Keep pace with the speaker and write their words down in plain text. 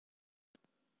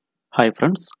Hi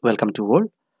friends, welcome to all.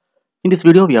 In this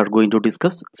video, we are going to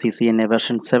discuss CCNA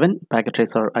version 7 packet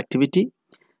tracer activity.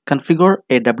 Configure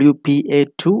a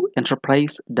WPA2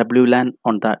 enterprise WLAN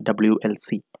on the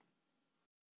WLC.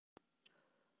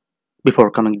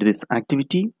 Before coming to this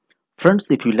activity,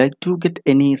 friends, if you like to get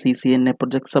any CCNA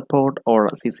project support or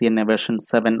CCNA version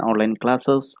 7 online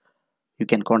classes, you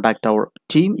can contact our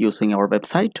team using our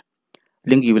website.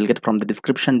 Link you will get from the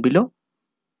description below.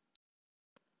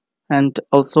 And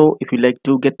also, if you like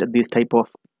to get this type of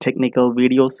technical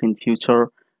videos in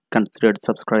future, consider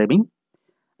subscribing.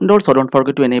 And also don't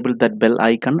forget to enable that bell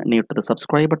icon near to the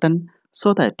subscribe button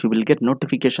so that you will get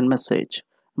notification message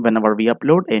whenever we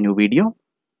upload a new video.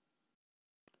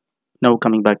 Now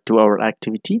coming back to our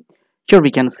activity, here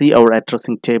we can see our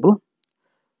addressing table.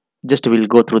 Just we'll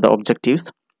go through the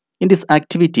objectives. In this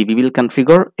activity, we will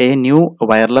configure a new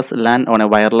wireless LAN on a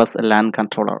wireless LAN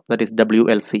controller, that is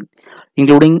WLC,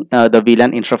 including the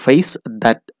VLAN interface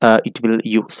that it will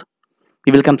use.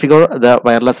 We will configure the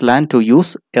wireless LAN to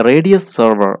use a radius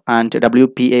server and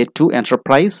WPA2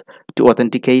 enterprise to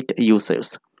authenticate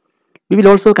users. We will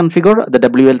also configure the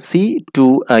WLC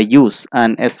to use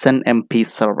an SNMP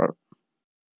server.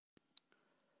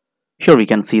 Here we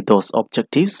can see those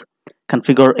objectives.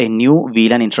 Configure a new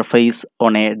VLAN interface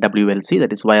on a WLC,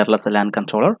 that is wireless LAN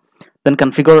controller. Then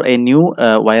configure a new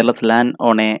wireless LAN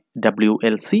on a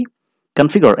WLC.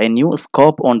 Configure a new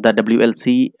scope on the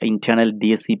WLC internal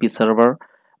DHCP server.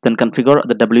 Then configure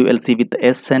the WLC with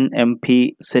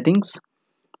SNMP settings.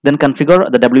 Then configure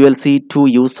the WLC to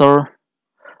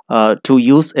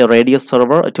use a radius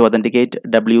server to authenticate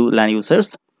WLAN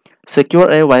users.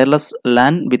 Secure a wireless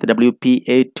LAN with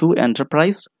WPA2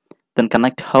 enterprise. Then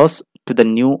connect host to the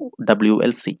new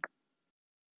WLC.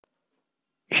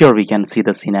 Here we can see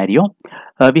the scenario.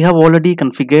 We have already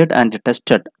configured and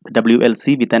tested the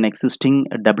WLC with an existing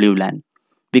WLAN.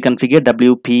 We configured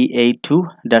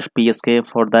WPA2-PSK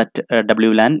for that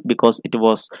WLAN because it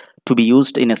was to be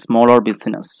used in a smaller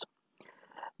business.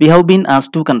 We have been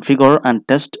asked to configure and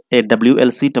test a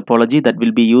WLC topology that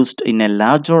will be used in a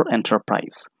larger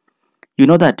enterprise. You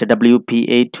know that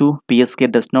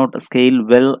WPA2-PSK does not scale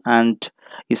well and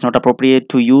is not appropriate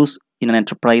to use in an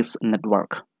enterprise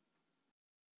network.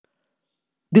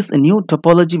 This new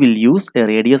topology will use a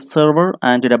radius server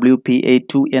and a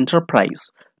WPA2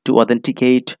 enterprise to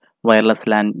authenticate wireless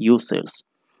LAN users.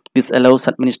 This allows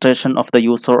administration of the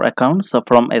user accounts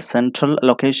from a central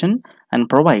location and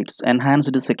provides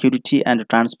enhanced security and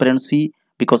transparency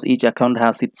because each account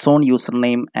has its own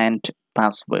username and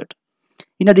password.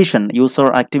 In addition,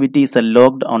 user activity is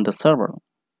logged on the server.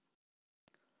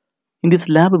 In this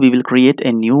lab, we will create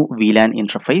a new VLAN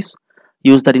interface.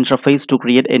 Use that interface to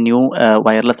create a new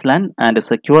wireless LAN and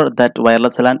secure that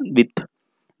wireless LAN with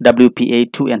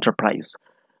WPA2 enterprise.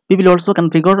 We will also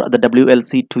configure the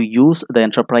WLC to use the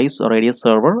enterprise radius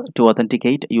server to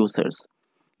authenticate users.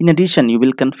 In addition, you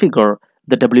will configure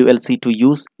the WLC to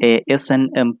use a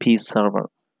SNMP server.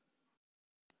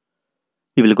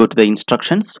 We will go to the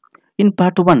instructions. In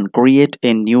part 1, create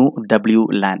a new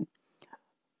WLAN.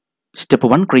 Step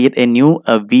 1, create a new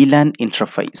VLAN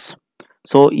interface.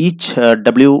 So each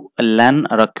WLAN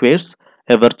requires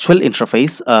a virtual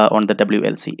interface on the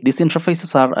WLC. These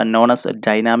interfaces are known as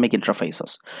dynamic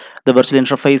interfaces. The virtual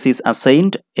interface is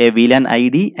assigned a VLAN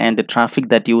ID and the traffic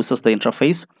that uses the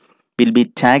interface will be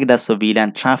tagged as a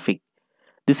VLAN traffic.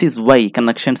 This is why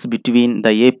connections between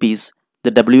the APs,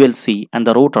 the WLC and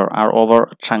the router are over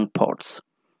trunk ports.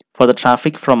 For the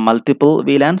traffic from multiple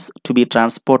VLANs to be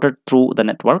transported through the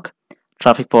network,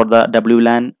 traffic for the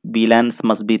WLAN VLANs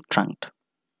must be trunked.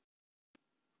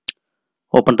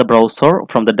 Open the browser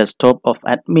from the desktop of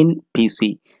admin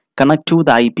PC. Connect to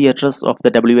the IP address of the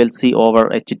WLC over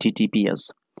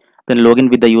HTTPS. Then log in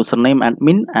with the username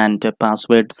admin and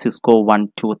password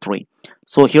Cisco123.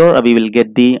 So here we will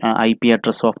get the IP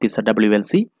address of this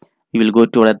WLC. We will go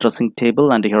to our addressing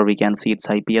table and here we can see its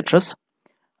IP address.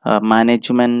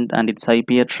 Management and its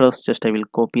IP address, just I will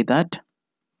copy that.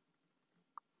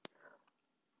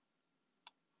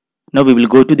 Now we will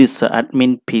go to this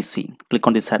admin PC. Click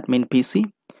on this admin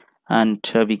PC and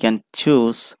we can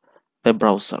choose web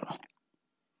browser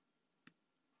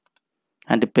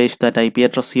and paste that IP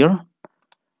address here.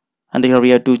 And here we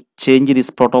have to change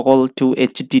this protocol to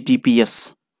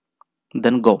HTTPS.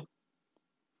 Then go.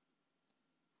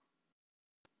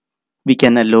 We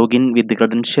can log in with the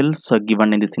credentials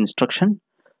given in this instruction.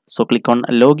 So click on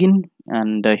login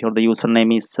and here the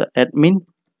username is admin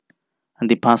and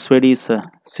the password is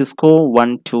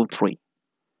Cisco123.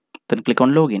 Then click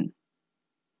on login.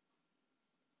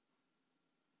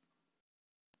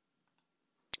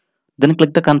 Then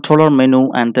click the controller menu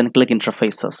and then click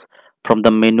interfaces. from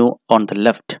the menu on the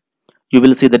left. You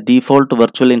will see the default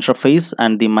virtual interface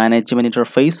and the management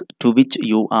interface to which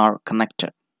you are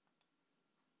connected.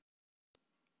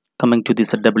 Coming to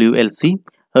this WLC,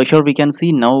 here we can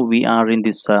see now we are in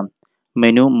this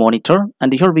menu monitor,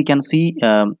 and here we can see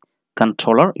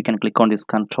controller. You can click on this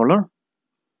controller,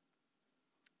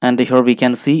 and here we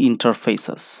can see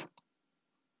interfaces.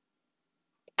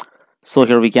 So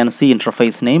here we can see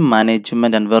interface name,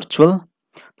 management and virtual.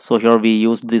 So here we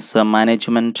use this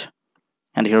management,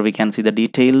 and here we can see the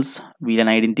details, VLAN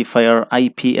identifier,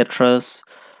 IP address,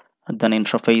 then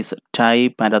interface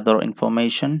type and other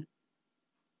information.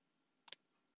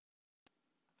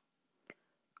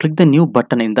 Click the new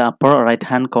button in the upper right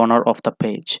hand corner of the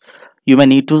page. You may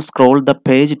need to scroll the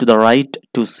page to the right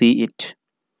to see it.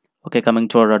 Okay, coming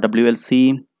to our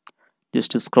WLC, just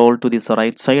to scroll to this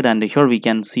right side, and here we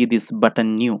can see this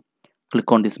button new.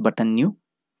 Click on this button new.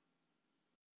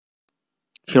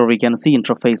 Here we can see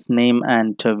interface name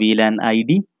and VLAN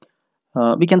ID.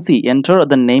 We can see enter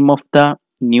the name of the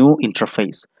new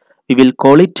interface. We will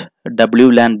call it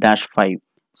WLAN-5.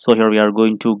 So here we are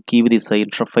going to give this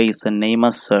interface a name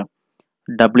as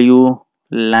WLAN-5.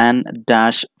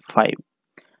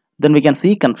 Then we can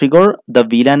see configure the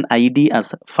VLAN ID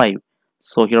as 5.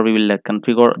 So here we will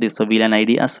configure this VLAN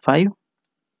ID as 5.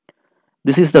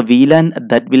 This is the VLAN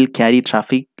that will carry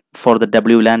traffic for the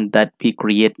WLAN that we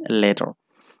create later.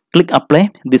 Click apply.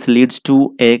 This leads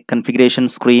to a configuration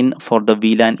screen for the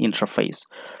VLAN interface.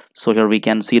 So here we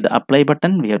can see the apply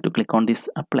button. We have to click on this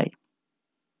apply.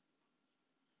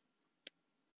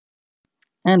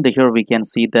 And here we can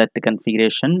see that the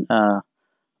configuration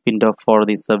window for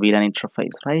this VLAN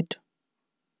interface, right?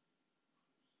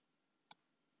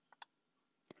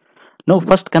 Now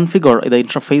first configure the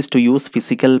interface to use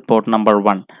physical port number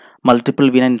 1.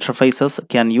 Multiple VLAN interfaces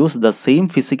can use the same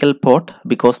physical port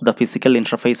because the physical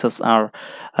interfaces are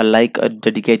like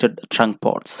dedicated trunk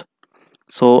ports.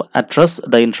 So address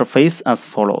the interface as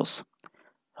follows.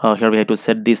 Here we have to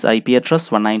set this IP address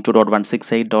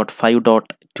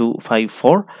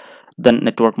 192.168.5.254, then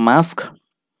network mask,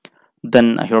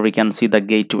 then here we can see the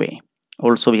gateway.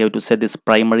 Also we have to set this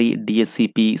primary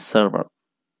DHCP server.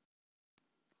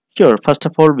 Here first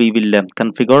of all we will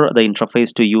configure the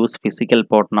interface to use physical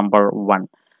port number 1.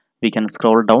 We can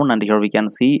scroll down, and here we can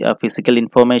see physical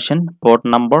information, port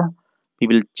number we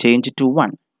will change to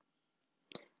 1.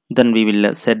 Then we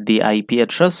will set the IP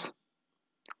address.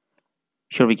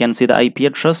 Here we can see the IP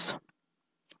address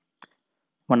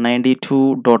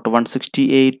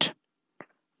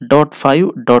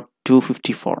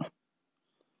 192.168.5.254.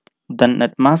 Then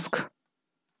net mask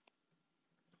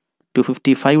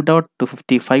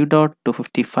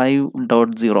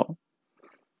 255.255.255.0,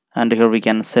 and here we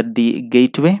can set the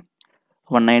gateway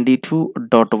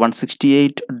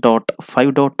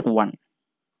 192.168.5.1,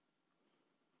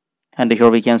 and here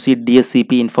we can see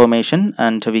DHCP information,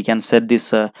 and we can set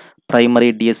this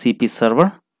primary DHCP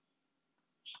server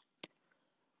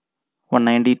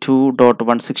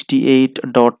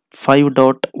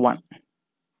 192.168.5.1.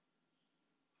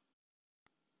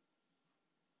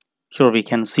 Here we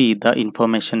can see the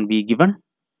information we given.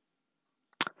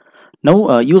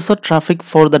 Now user traffic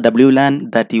for the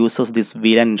WLAN that uses this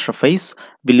VLAN interface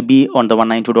will be on the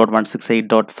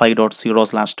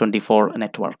 192.168.5.0/24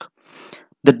 network.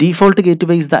 The default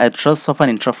gateway is the address of an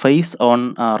interface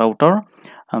on router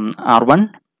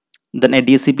R1. Then a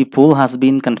DHCP pool has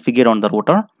been configured on the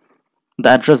router. The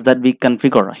address that we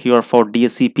configure here for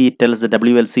DHCP tells the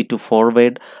WLC to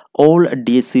forward all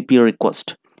DHCP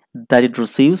requests that it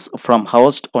receives from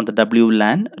host on the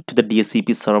WLAN to the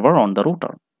DHCP server on the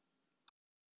router.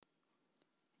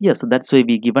 Yes, that's why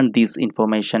we given this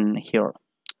information here.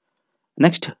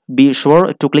 Next, be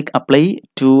sure to click apply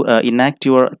to enact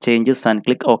your changes, and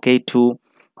click OK to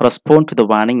respond to the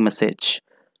warning message.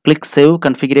 Click save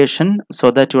configuration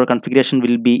so that your configuration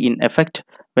will be in effect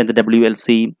when the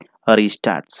WLC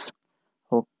restarts.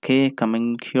 Okay,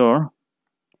 coming here,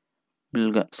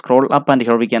 we'll scroll up, and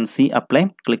here we can see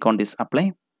apply. Click on this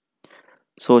apply.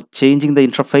 So changing the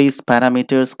interface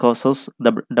parameters causes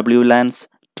the WLANs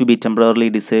to be temporarily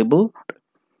disabled,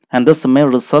 and this may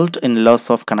result in loss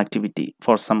of connectivity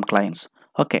for some clients.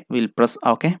 Okay, we'll press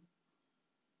OK.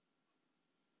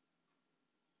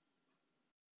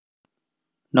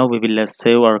 Now we will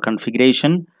save our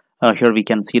configuration. Here we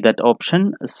can see that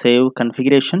option, save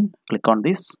configuration. Click on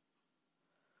this.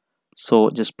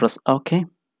 So just press OK.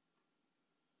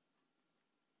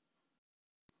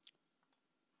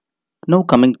 Now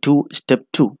coming to step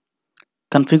 2.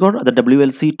 Configure the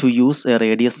WLC to use a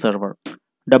radius server.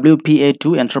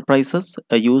 WPA2 enterprises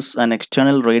use an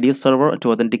external radius server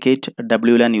to authenticate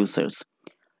WLAN users.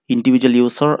 Individual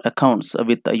user accounts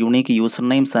with unique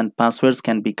usernames and passwords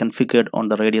can be configured on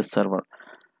the Radius server.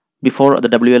 Before the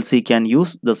WLC can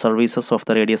use the services of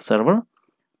the Radius server,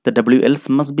 the WLs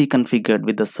must be configured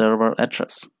with the server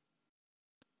address.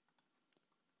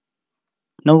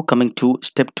 Now coming to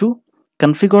step 2,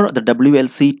 configure the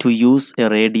WLC to use a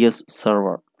Radius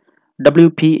server.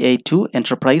 WPA2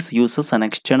 Enterprise uses an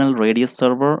external Radius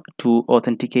server to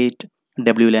authenticate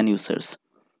WLAN users.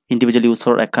 Individual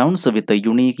user accounts with the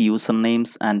unique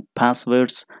usernames and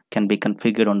passwords can be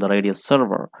configured on the Radius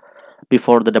server.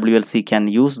 Before the WLC can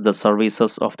use the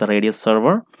services of the Radius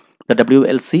server, the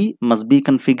WLC must be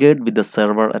configured with the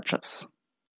server address.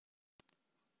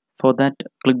 For that,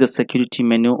 click the security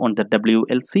menu on the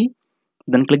WLC,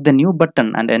 then click the new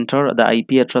button and enter the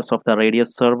IP address of the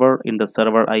Radius server in the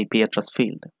server IP address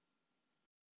field.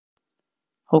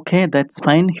 Okay, that's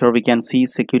fine. Here we can see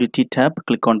security tab.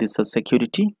 Click on this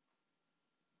security,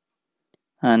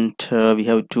 and we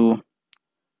have to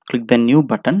click the new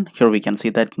button. Here we can see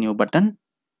that new button,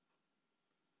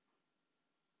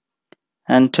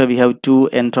 and we have to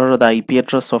enter the IP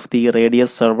address of the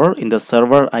Radius server in the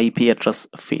server IP address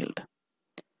field.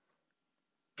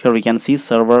 Here we can see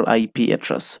server IP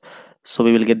address, so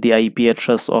we will get the IP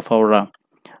address of our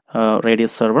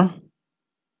Radius server.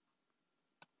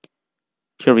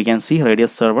 Here we can see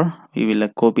Radius server. We will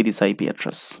copy this IP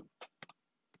address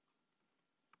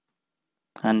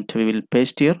and we will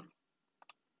paste here.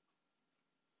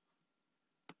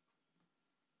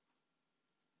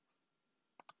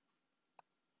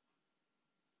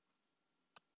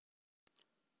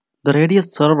 The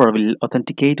Radius server will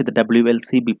authenticate the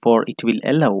WLC before it will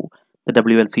allow the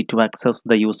WLC to access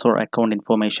the user account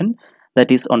information that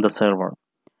is on the server.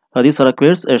 This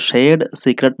requires a shared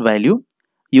secret value.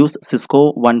 Use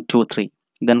Cisco 123.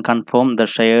 Then confirm the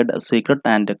shared secret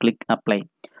and click apply.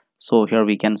 So here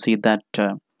we can see that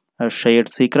a shared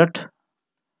secret.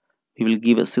 We will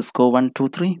give a Cisco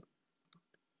 123.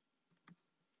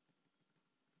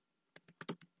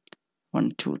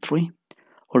 123.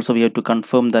 Also we have to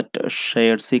confirm that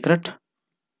shared secret.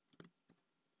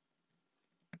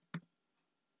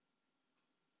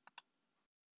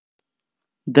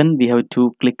 Then we have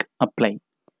to click apply.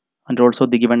 And also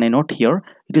they given a note here,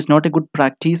 it is not a good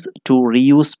practice to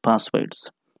reuse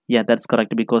passwords. Yeah, that's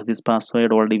correct, because this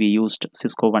password already we used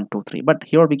Cisco 123. But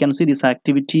here we can see this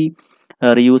activity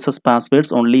reuses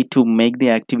passwords only to make the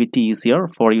activity easier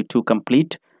for you to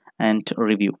complete and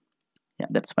review. Yeah,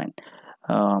 that's fine.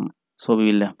 So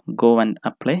we will go and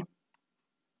apply.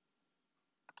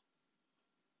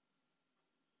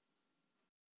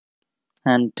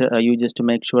 And you just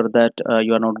make sure that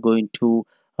you are not going to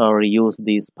reuse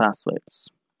these passwords.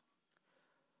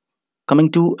 Coming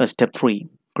to step 3,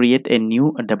 create a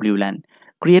new WLAN.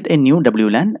 Create a new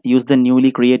WLAN. Use the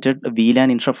newly created VLAN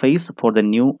interface for the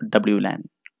new WLAN.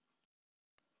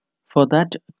 For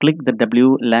that, click the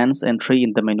WLANs entry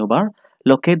in the menu bar.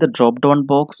 Locate the drop-down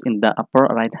box in the upper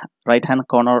right-hand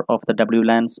corner of the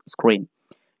WLANs screen.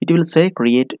 It will say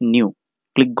create new.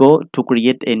 Click go to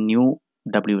create a new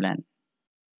WLAN.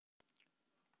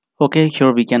 Okay,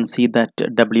 here we can see that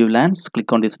WLANs.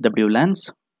 Click on this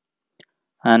WLANs.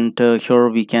 And here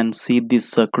we can see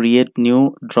this create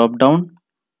new drop down.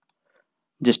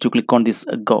 Just to click on this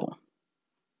go.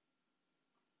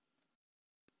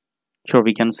 Here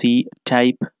we can see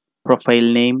type, profile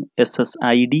name,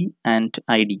 SSID and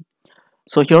ID.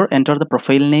 So here enter the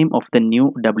profile name of the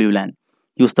new WLAN.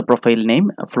 Use the profile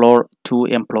name floor 2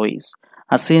 employees.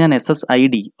 Assign an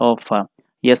SSID of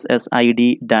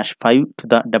SSID-5 to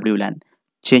the WLAN.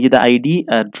 Change the ID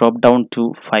drop down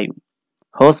to 5.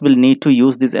 Host will need to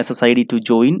use this SSID to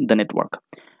join the network.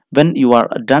 When you are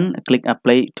done, click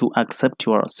apply to accept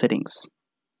your settings.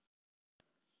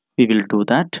 We will do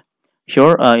that.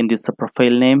 Here in this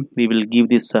profile name, we will give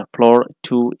this floor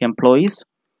to employees.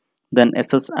 Then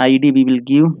SSID we will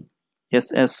give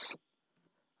SSID-5.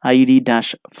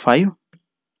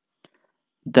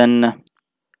 Then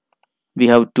we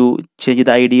have to change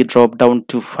the ID drop down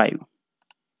to 5.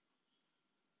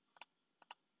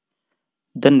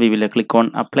 Then we will click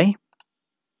on apply.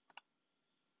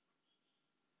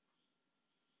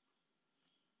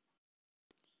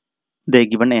 They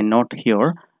given a note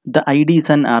here. The ID is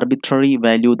an arbitrary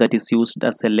value that is used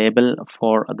as a label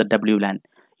for the WLAN.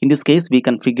 In this case, we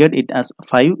configured it as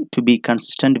 5 to be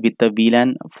consistent with the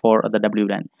VLAN for the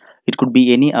WLAN. It could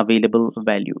be any available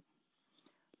value.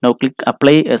 Now click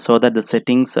apply so that the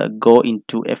settings go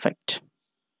into effect.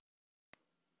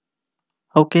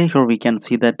 Okay, here we can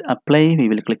see that apply. We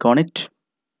will click on it.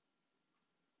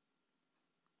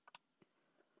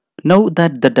 Now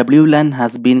that the WLAN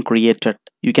has been created,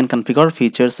 you can configure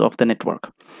features of the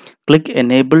network. Click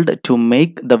Enabled to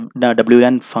make the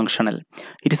WLAN functional.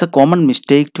 It is a common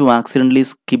mistake to accidentally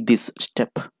skip this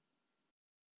step.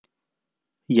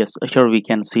 Yes, here we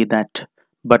can see that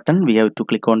button. We have to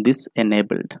click on this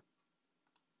Enabled.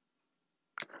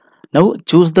 Now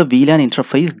choose the VLAN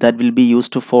interface that will be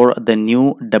used for the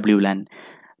new WLAN.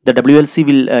 The WLC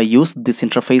will use this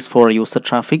interface for user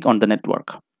traffic on the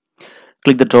network.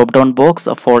 Click the drop-down box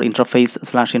for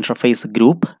interface/interface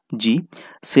group G.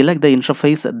 Select the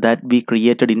interface that we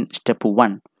created in step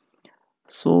 1.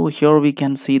 So here we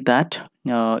can see that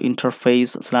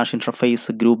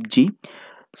interface/interface group G.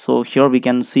 So here we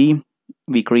can see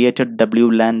we created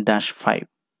WLAN-5.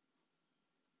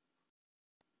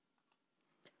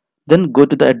 Then go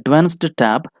to the Advanced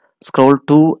tab, scroll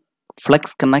to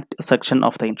Flex Connect section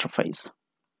of the interface.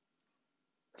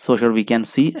 So here we can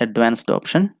see Advanced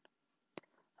option,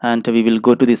 and we will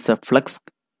go to this Flex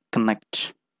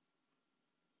Connect.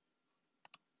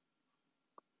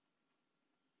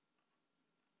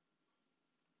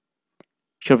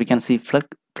 Here we can see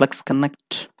Flex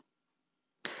Connect.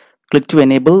 Click to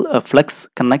enable a Flex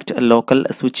Connect local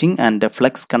switching and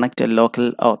Flex Connect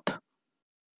local auth.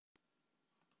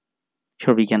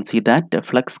 Here we can see that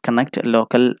Flex Connect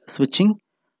local switching,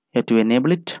 you have to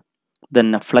enable it.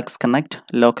 Then Flex Connect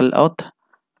local auth,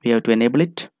 we have to enable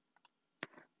it.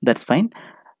 That's fine.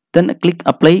 Then click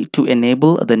Apply to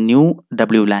enable the new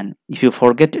WLAN. If you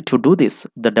forget to do this,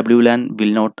 the WLAN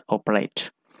will not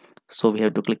operate. So we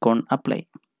have to click on Apply.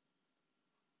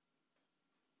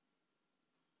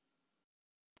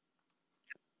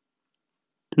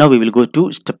 Now we will go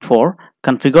to step 4,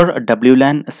 configure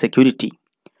WLAN security.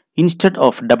 Instead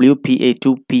of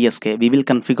WPA2 PSK, we will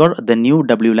configure the new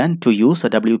WLAN to use a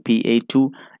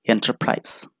WPA2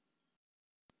 Enterprise.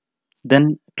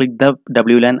 Then click the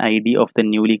WLAN ID of the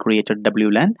newly created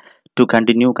WLAN to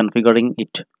continue configuring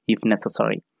it if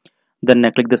necessary. Then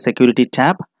click the Security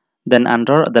tab. Then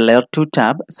under the Layer 2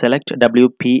 tab, select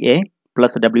WPA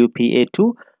plus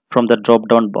WPA2 from the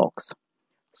drop-down box.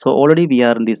 So already we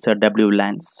are in this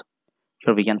WLANs.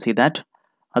 Here we can see that.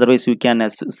 Otherwise you can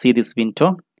see this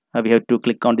window. We have to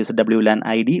click on this WLAN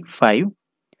ID 5,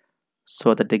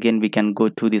 so that again we can go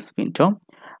to this window,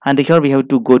 and here we have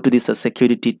to go to this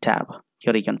Security tab.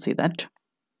 Here you can see that.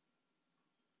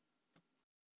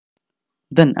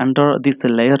 Then under this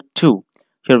Layer 2,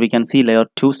 here we can see Layer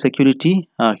 2 security.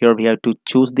 Here we have to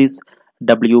choose this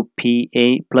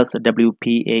WPA plus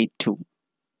WPA2.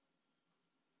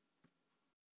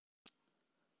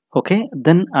 Okay,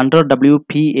 then under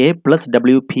WPA plus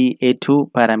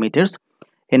WPA2 parameters,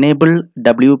 enable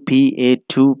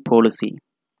WPA2 policy.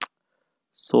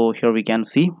 So here we can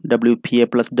see WPA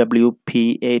plus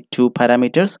WPA2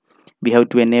 parameters. We have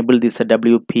to enable this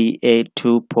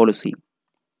WPA2 policy.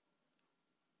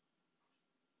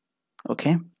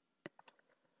 Okay.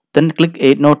 Then click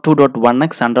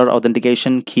 802.1x under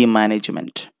authentication key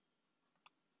management.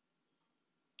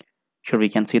 Here we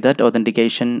can see that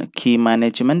authentication key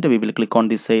management. We will click on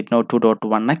this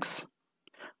 802.1x.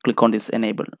 Click on this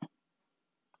enable.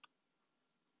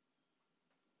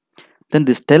 Then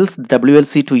this tells the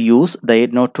WLC to use the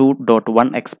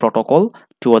 802.1x protocol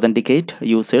to authenticate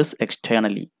users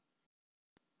externally.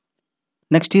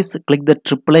 Next is click the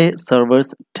AAA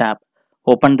servers tab.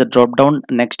 Open the drop down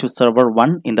next to server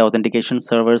 1 in the authentication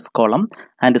servers column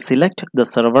and select the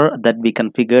server that we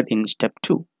configured in step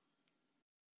 2.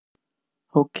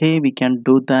 Okay, we can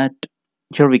do that.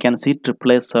 Here we can see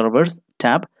AAA servers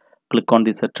tab. Click on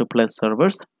this AAA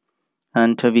servers,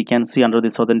 and we can see under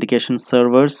this authentication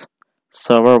servers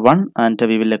server 1, and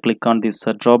we will click on this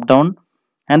drop down,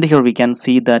 and here we can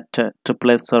see that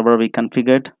AAA server we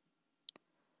configured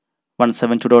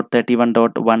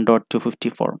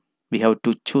 172.31.1.254. we have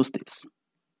to choose this.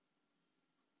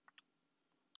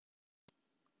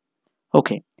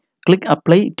 Okay, click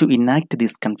apply to enact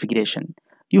this configuration.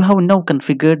 You have now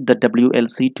configured the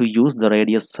WLC to use the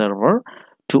radius server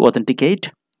to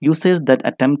authenticate users that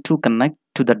attempt to connect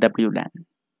to the WLAN.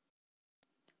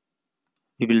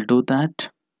 We will do that.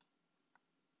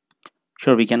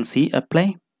 Here we can see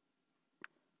apply,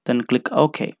 then click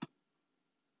OK.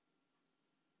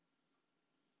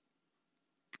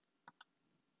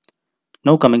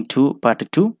 Now coming to part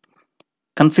 2,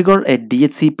 configure a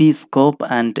DHCP scope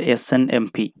and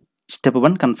SNMP. Step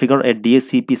 1, configure a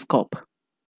DHCP scope.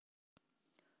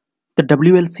 The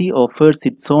WLC offers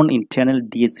its own internal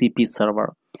DHCP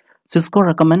server. Cisco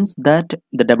recommends that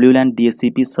the WLAN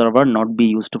DHCP server not be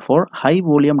used for high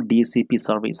volume DHCP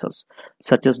services,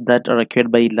 such as that are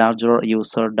required by larger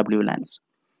user WLANs.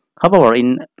 However,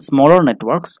 in smaller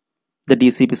networks, The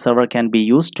DHCP server can be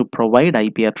used to provide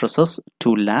IP addresses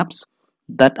to labs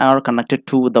that are connected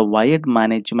to the wired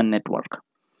management network.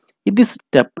 In this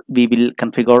step, we will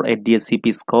configure a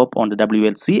DHCP scope on the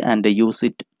WLC and use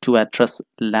it to address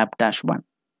lab-1.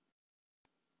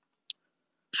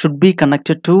 Should be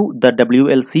connected to the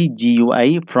WLC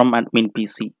GUI from admin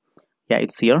PC. Yeah,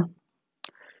 it's here.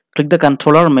 Click the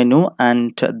controller menu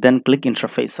and then click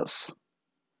interfaces.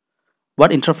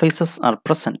 What interfaces are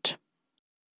present?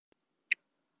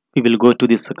 We will go to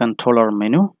this controller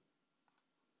menu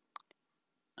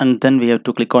and then we have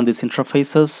to click on these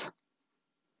interfaces,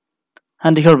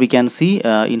 and here we can see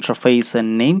interface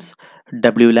and names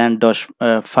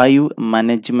WLAN-5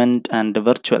 management and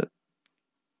virtual.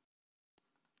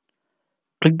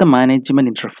 Click the management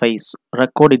interface,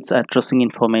 record its addressing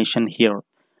information here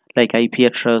like IP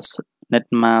address, net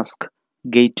mask,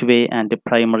 gateway and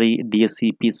primary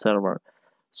DHCP server.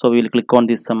 So we will click on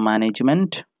this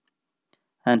management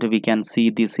and we can see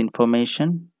this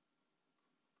information.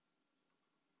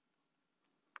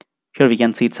 Here we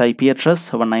can see its IP address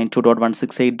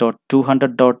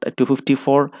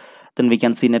 192.168.200.254. Then we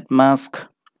can see net mask.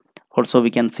 Also we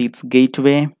can see its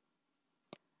gateway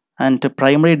and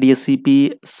primary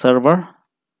DHCP server.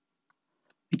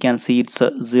 We can see it's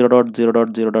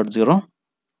 0.0.0.0.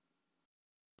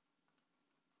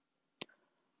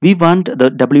 We want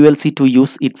the WLC to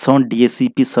use its own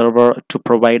DHCP server to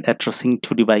provide addressing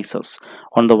to devices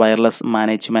on the wireless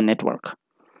management network,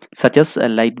 such as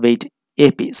lightweight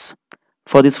APs.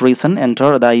 For this reason,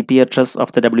 enter the IP address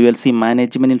of the WLC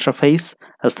management interface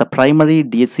as the primary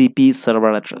DHCP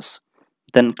server address.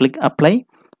 Then click Apply.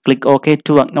 Click OK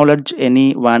to acknowledge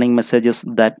any warning messages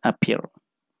that appear.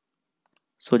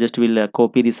 So just we'll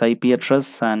copy this IP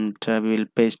address and we will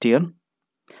paste here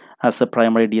as the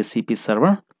primary DHCP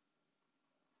server.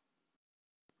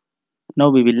 Now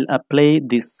we will apply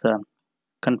this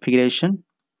configuration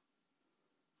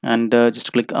and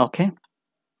just click OK.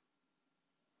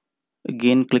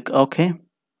 Again click OK.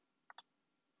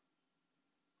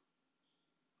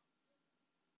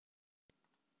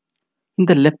 In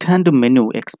the left hand menu,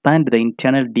 expand the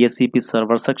internal DHCP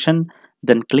server section,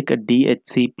 then click a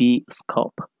DHCP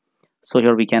scope. So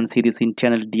here we can see this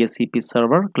internal DHCP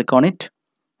server. Click on it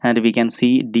and we can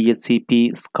see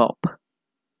DHCP scope.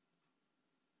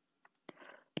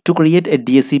 To create a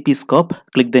DHCP scope,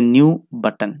 click the new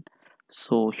button.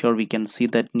 So here we can see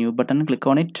that new button. Click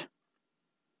on it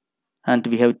and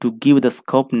we have to give the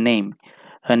scope name.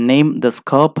 Name the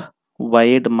scope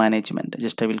wired management.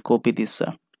 Just I will copy this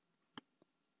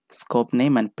scope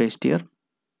name and paste here.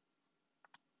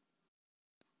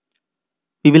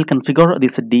 We will configure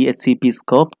this DHCP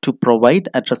scope to provide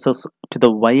addresses to the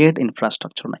wired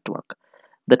infrastructure network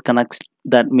that connects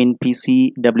the admin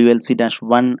PC,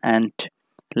 WLC-1 and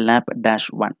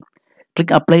lab-1.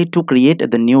 Click Apply to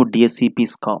create the new DHCP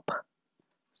scope.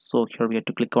 So here we have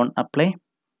to click on Apply.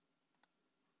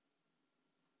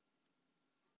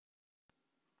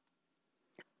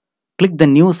 Click the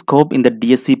new scope in the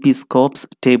DHCP scopes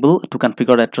table to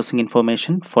configure addressing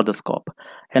information for the scope.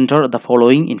 Enter the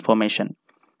following information.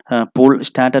 Pool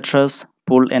stat address,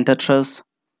 pool end address,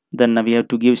 then we have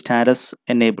to give status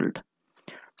enabled.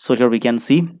 So here we can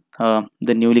see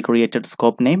the newly created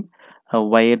scope name,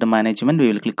 wired management.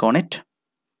 We will click on it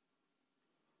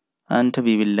and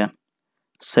we will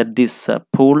set this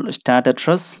pool stat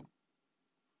address,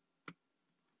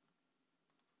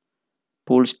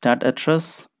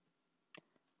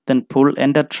 then pool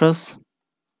end address,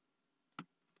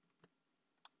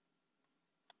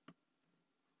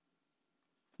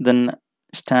 then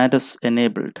status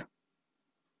enabled.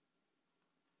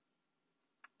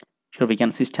 Here we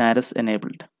can see status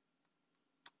enabled.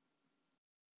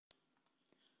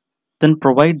 Then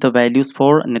provide the values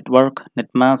for network,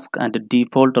 netmask and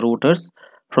default routers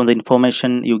from the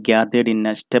information you gathered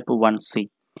in step 1C.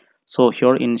 So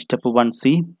here in step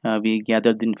 1C, we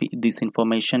gathered this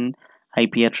information,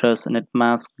 IP address,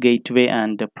 netmask, gateway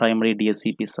and primary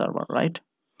DHCP server, right?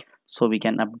 So we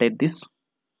can update this.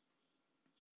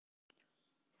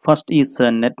 First is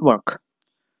network.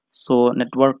 So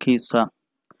network is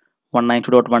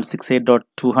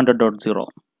 192.168.200.0.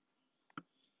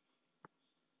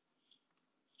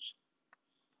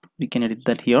 We can edit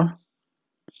that here,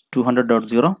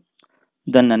 200.0.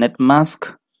 Then a net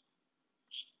mask,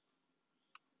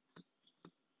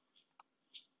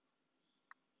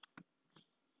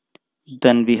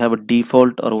 then we have a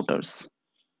default routers,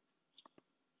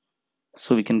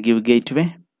 so we can give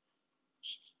gateway,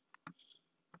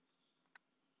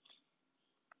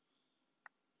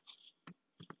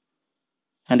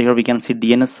 and here we can see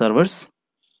DNS servers.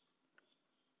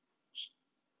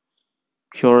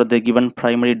 Here the given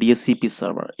primary DHCP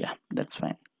server. Yeah, that's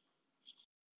fine.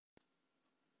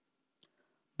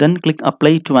 Then click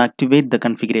apply to activate the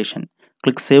configuration.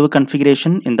 Click save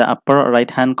configuration in the upper right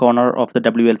hand corner of the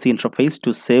WLC interface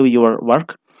to save your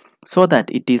work so that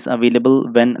it is available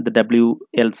when the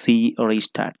WLC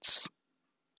restarts.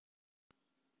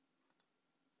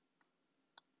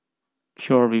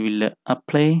 Here we will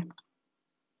apply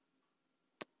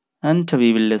and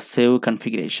we will save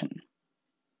configuration.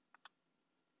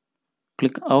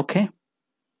 Click OK.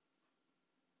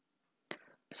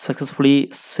 Successfully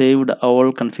saved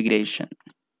all configuration.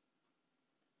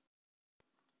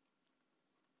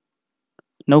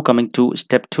 Now coming to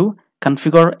step 2,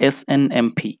 configure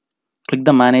SNMP. Click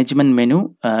the management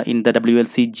menu in the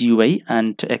WLC GUI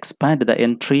and expand the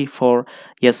entry for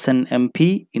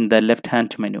SNMP in the left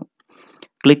hand menu.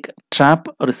 Click trap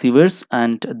receivers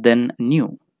and then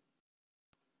new.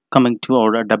 Coming to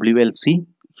our WLC,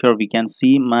 here we can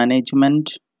see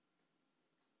management,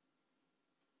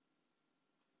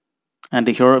 and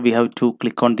here we have to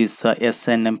click on this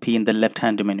SNMP in the left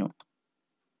hand menu.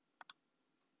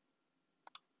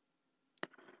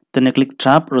 Then I click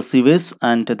trap receivers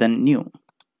and then new.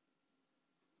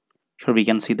 Here we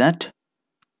can see that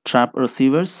trap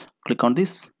receivers. Click on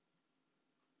this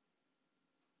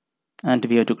and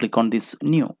we have to click on this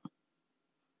new.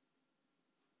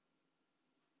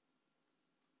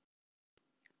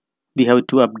 We have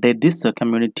to update this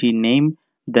community name,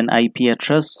 then IP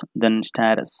address, then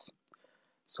status.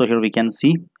 So here we can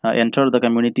see enter the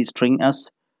community string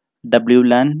as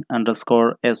WLAN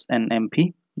underscore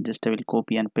SNMP. Just I will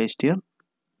copy and paste here.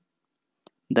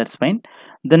 That's fine.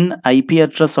 Then IP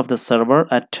address of the server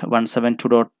at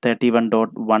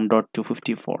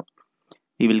 172.31.1.254.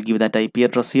 We will give that IP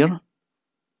address here.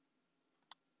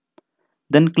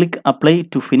 Then click apply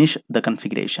to finish the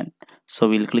configuration. So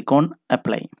we'll click on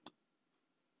apply.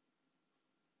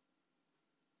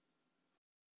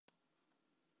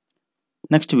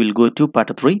 Next we'll go to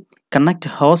part 3, connect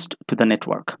host to the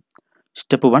network.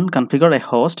 Step 1, configure a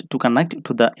host to connect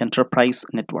to the enterprise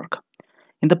network.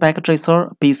 In the packet tracer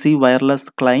PC wireless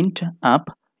client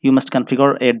app, you must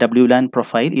configure a WLAN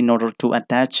profile in order to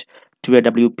attach to a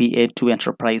WPA2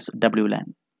 enterprise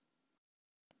WLAN.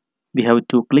 We have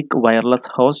to click wireless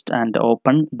host and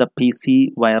open the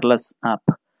PC wireless app.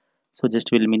 So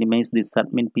just we'll minimize this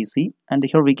admin PC and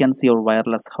here we can see our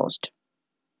wireless host.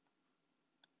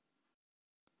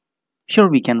 Here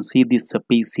we can see this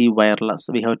PC wireless.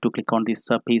 We have to click on this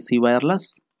PC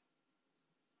wireless.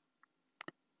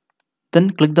 Then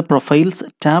click the profiles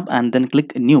tab and then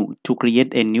click new to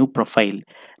create a new profile.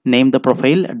 Name the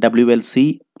profile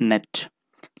WLC net.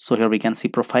 So here we can see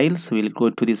profiles. We'll go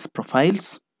to this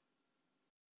profiles.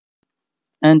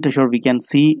 And here we can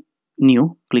see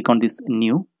new. Click on this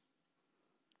new.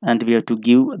 And we have to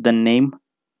give the name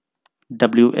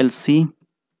WLC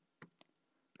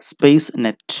space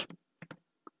net.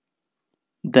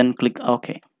 Then click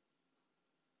OK.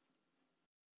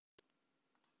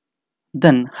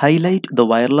 Then highlight the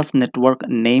wireless network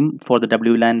name for the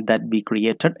WLAN that we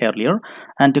created earlier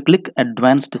and click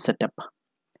advanced setup.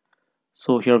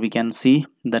 So here we can see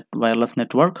that wireless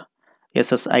network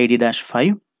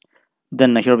SSID-5.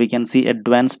 Then here we can see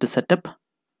advanced setup.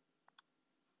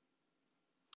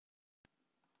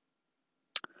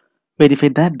 Verify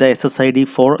that the SSID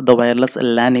for the wireless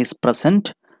LAN is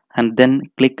present and then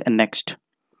click next.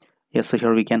 Yes, so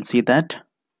here we can see that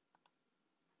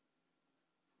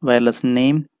wireless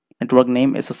name, network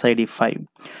name SSID-5.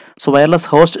 So wireless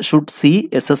host should see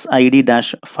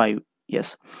SSID-5.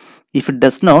 Yes. If it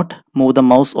does not, move the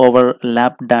mouse over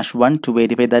lap-1 to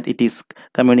verify that it is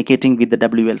communicating with the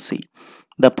WLC.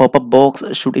 The pop-up box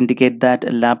should indicate that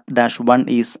lap-1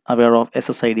 is aware of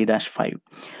SSID-5.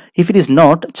 If it is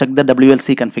not, check the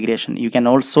WLC configuration. You can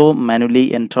also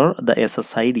manually enter the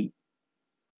SSID.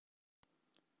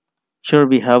 Here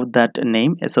we have that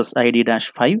name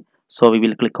SSID-5. So we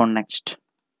will click on next.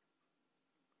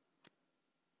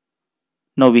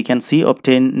 Now we can see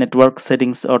obtain network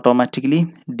settings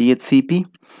automatically, DHCP.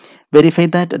 Verify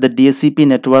that the DHCP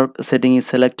network setting is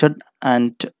selected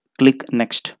and click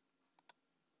next.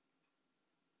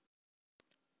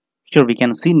 Here we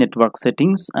can see network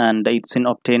settings and it's in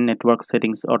obtain network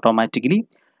settings automatically.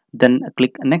 Then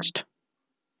click next.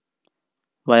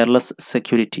 Wireless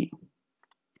security.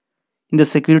 In the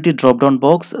security drop-down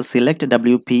box, select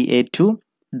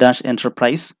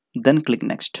WPA2-enterprise, then click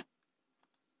next.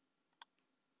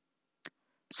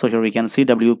 So here we can see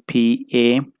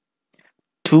WPA2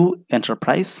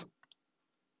 enterprise.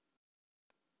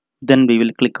 Then we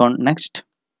will click on next.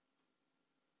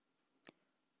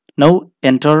 Now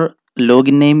enter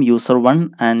login name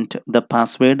user1 and the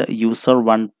password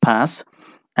user1 pass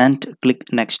and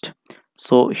click next.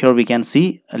 So here we can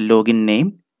see a login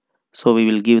name, so we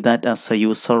will give that as a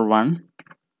user1.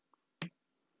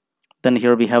 Then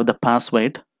here we have the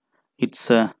password,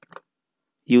 it's a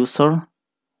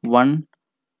user1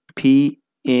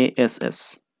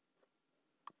 PASS.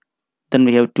 Then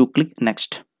we have to click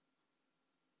next.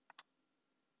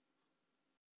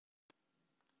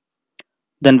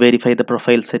 Then verify the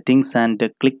profile settings and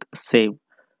click save.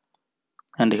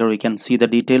 And here we can see the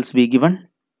details we given.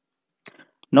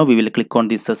 Now we will click on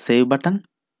this save button.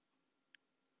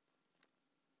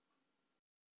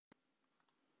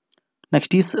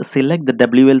 Next is select the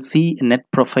WLC net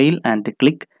profile and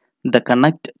click the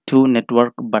connect to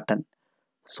network button.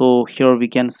 So here we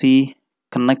can see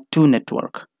connect to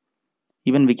network.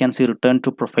 Even we can see return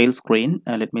to profile screen.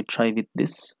 Let me try with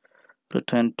this.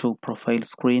 Return to profile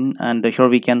screen, and here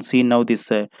we can see now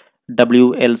this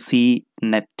WLC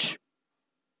net.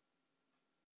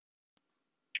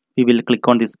 We will click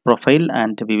on this profile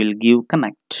and we will give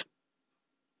connect.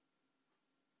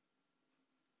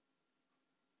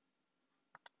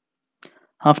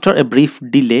 After a brief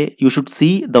delay, you should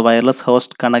see the wireless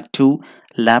host connect to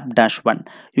lab-1.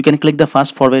 You can click the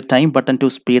fast forward time button to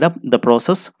speed up the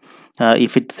process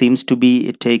if it seems to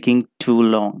be taking too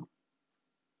long.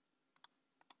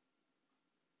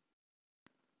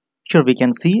 Here we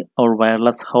can see our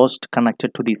wireless host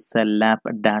connected to this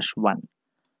lab-1.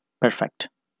 Perfect.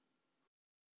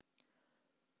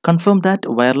 Confirm that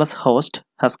wireless host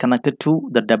has connected to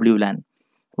the WLAN.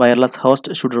 Wireless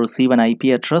host should receive an IP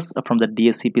address from the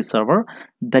DHCP server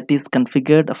that is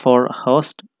configured for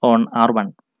host on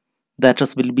R1. The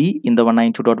address will be in the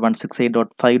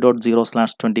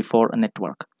 192.168.5.0/24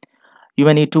 network. You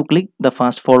may need to click the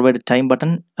fast forward time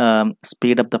button,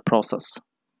 speed up the process.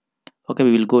 Okay,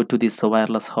 we will go to this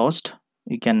wireless host.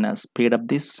 You can speed up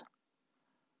this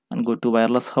and go to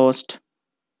wireless host.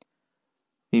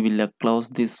 We will close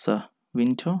this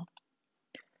window.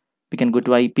 We can go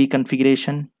to IP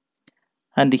configuration,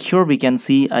 and here we can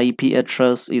see IP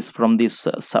address is from this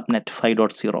subnet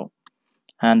 5.0,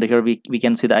 and here we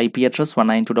can see the IP address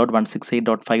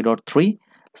 192.168.5.3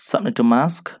 subnet to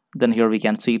mask. Then here we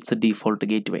can see it's a default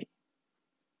gateway.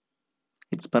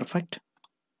 It's perfect.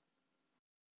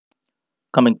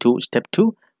 Coming to step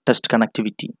 2, test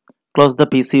connectivity. Close the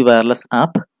PC wireless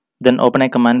app, then open a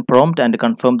command prompt and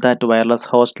confirm that wireless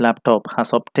host laptop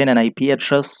has obtained an IP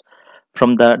address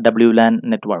from the WLAN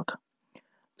network.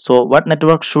 So what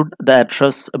network should the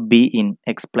address be in?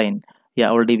 Explain. Yeah,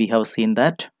 already we have seen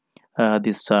that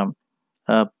this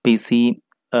PC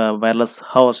wireless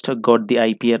host got the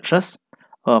IP address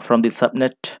from the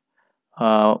subnet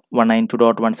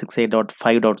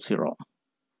 192.168.5.0.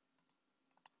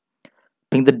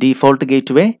 Ping the default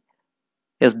gateway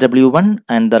SW1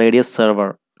 and the radius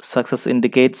server. Success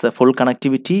indicates a full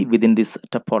connectivity within this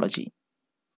topology.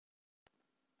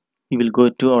 We will go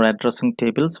to our addressing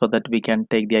table so that we can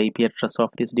take the IP address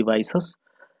of these devices.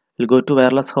 We'll go to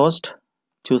wireless host,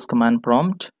 choose command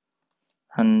prompt,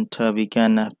 and we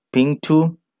can ping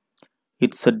to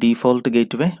its a default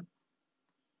gateway.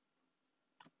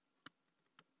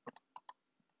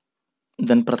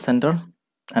 Then press enter,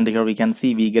 and here we can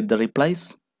see we get the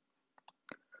replies.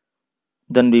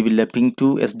 Then we will ping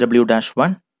to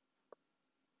SW-1.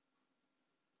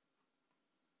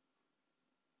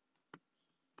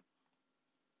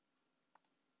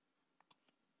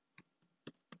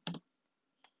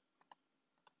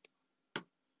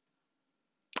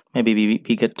 Maybe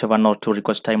we get 1 or 2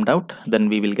 requests timed out, then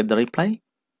we will get the reply.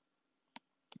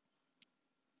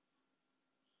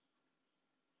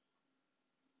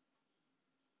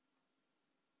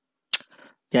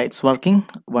 Yeah, it's working.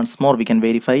 Once more we can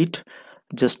verify it.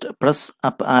 Just press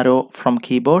up arrow from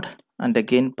keyboard and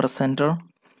again press enter,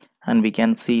 and we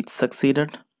can see it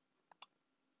succeeded.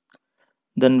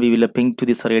 Then we will ping to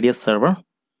this radius server.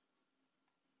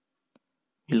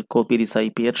 We'll copy this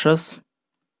IP address.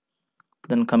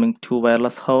 Then coming to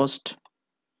wireless host,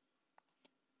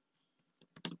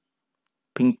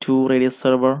 ping to radius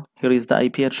server. Here is the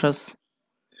IP address,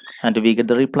 and we get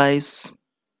the replies.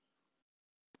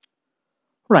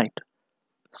 Right.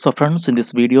 So friends, in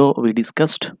this video we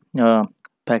discussed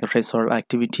packet tracer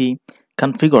activity,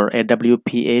 configure a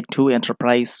WPA2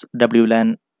 enterprise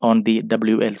WLAN on the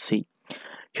WLC.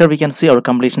 Here we can see our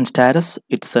completion status.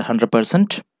 It's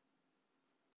 100%.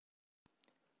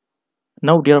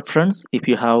 Now dear friends, if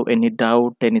you have any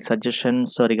doubt, any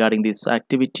suggestions regarding this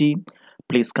activity,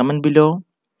 please comment below,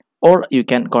 or you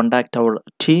can contact our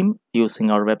team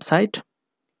using our website.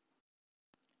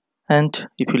 And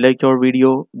if you like our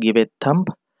video, give a thumb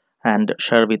and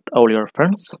share with all your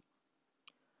friends.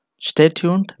 Stay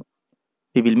tuned.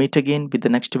 We will meet again with the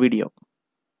next video.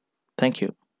 Thank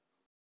you.